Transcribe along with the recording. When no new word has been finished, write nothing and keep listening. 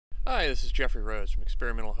Hi, this is Jeffrey Rhoades from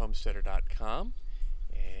experimentalhomesteader.com,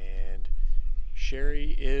 and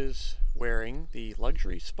Sheri is wearing the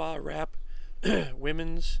Luxury Spa Wrap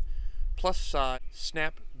Women's Plus Size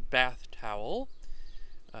Snap Bath Towel.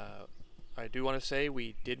 I do want to say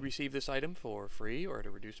we did receive this item for free or at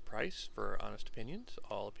a reduced price for honest opinions.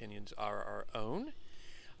 All opinions are our own.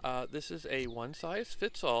 This is a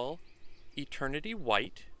one-size-fits-all Eternity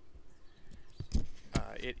White.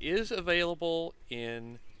 It is available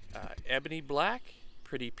in ebony black,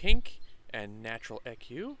 pretty pink, and natural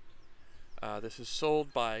EQ. This is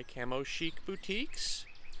sold by Camo Chic Boutiques,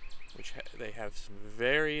 which they have some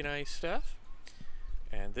very nice stuff.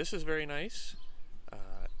 And this is very nice.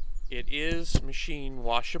 It is machine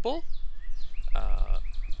washable.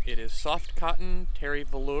 It is soft cotton terry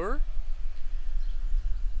velour.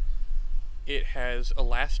 It has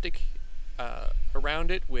elastic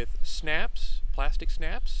around it with snaps, plastic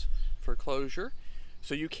snaps for closure.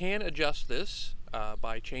 So you can adjust this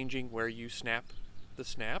by changing where you snap the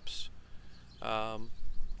snaps.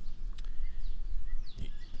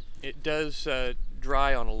 It does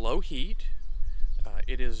dry on a low heat.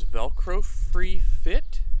 It is Velcro free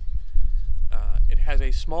fit. It has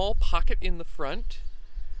a small pocket in the front,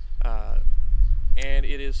 and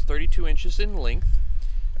it is 32 inches in length.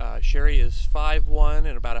 Sheri is 5'1"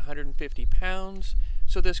 and about 150 pounds,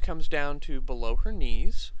 so this comes down to below her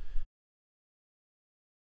knees.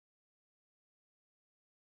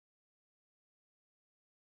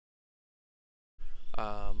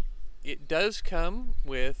 It does come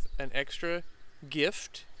with an extra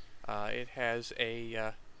gift. It has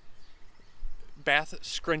a bath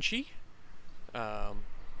scrunchie.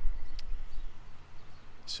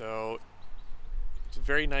 So it's a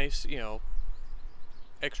very nice,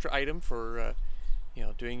 extra item for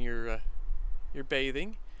doing your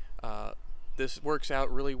bathing. This works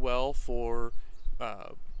out really well for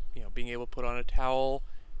being able to put on a towel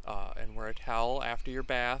and wear a towel after your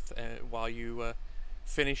bath and while you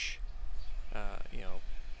finish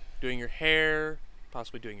doing your hair,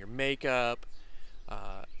 possibly doing your makeup,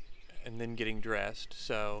 and then getting dressed.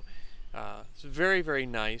 So it's very, very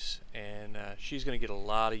nice, and she's going to get a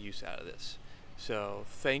lot of use out of this. So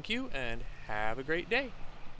thank you and have a great day.